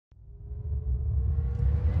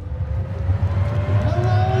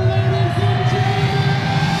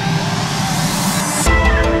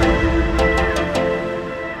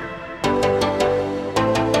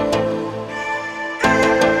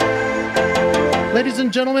Ladies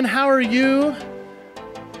and gentlemen, how are you,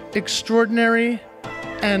 extraordinary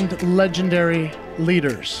and legendary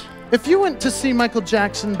leaders? If you went to see Michael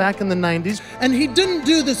Jackson back in the 90s and he didn't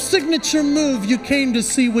do the signature move you came to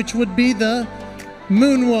see, which would be the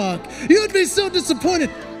moonwalk, you would be so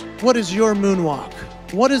disappointed. What is your moonwalk?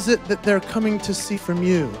 What is it that they're coming to see from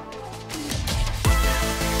you?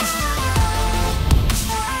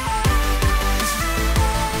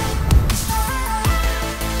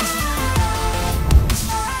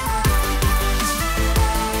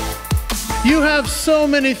 You have so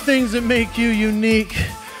many things that make you unique,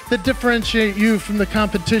 that differentiate you from the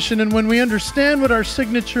competition, and when we understand what our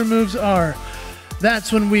signature moves are,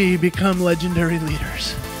 that's when we become legendary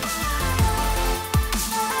leaders.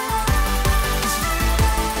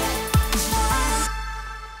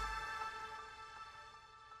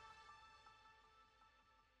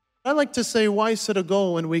 I like to say, why set a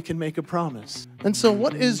goal when we can make a promise? And so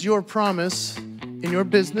what is your promise in your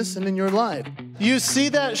business and in your life? You see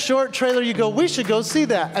that short trailer, you go, we should go see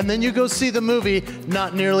that. And then you go see the movie,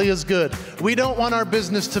 not nearly as good. We don't want our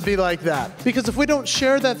business to be like that. Because if we don't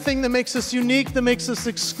share that thing that makes us unique, that makes us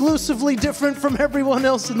exclusively different from everyone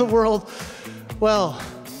else in the world, well,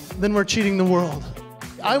 then we're cheating the world.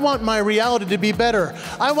 I want my reality to be better.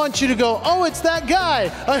 I want you to go, oh, it's that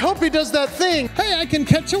guy. I hope he does that thing. Hey, I can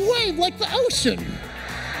catch a wave like the ocean.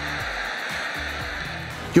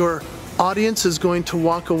 Your audience is going to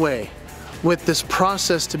walk away with this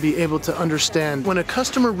process to be able to understand. When a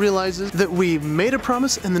customer realizes that we made a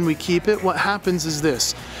promise and then we keep it, what happens is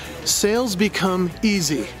this. Sales become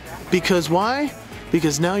easy. Because why?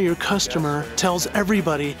 Because now your customer tells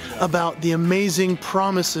everybody about the amazing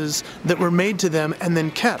promises that were made to them and then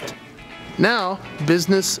kept. Now,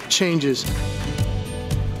 business changes.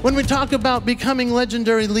 When we talk about becoming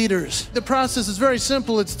legendary leaders, the process is very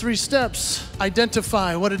simple. It's 3 steps.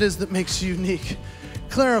 Identify what it is that makes you unique.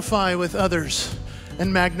 Clarify with others,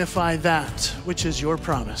 and magnify that which is your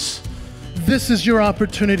promise. This is your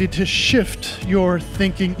opportunity to shift your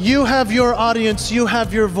thinking. You have your audience, you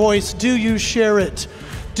have your voice. Do you share it?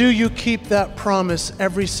 Do you keep that promise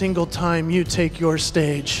every single time you take your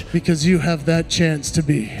stage? Because you have that chance to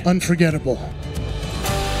be unforgettable.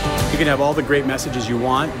 You can have all the great messages you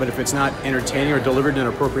want, but if it's not entertaining or delivered in an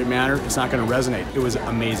appropriate manner, it's not going to resonate. It was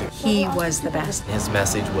amazing. He was the best. His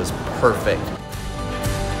message was perfect.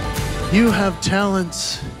 You have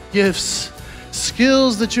talents, gifts,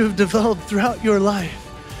 skills that you have developed throughout your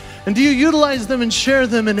life. And do you utilize them and share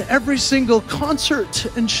them in every single concert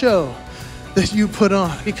and show that you put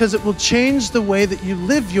on? Because it will change the way that you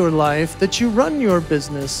live your life, that you run your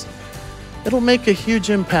business. It'll make a huge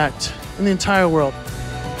impact in the entire world.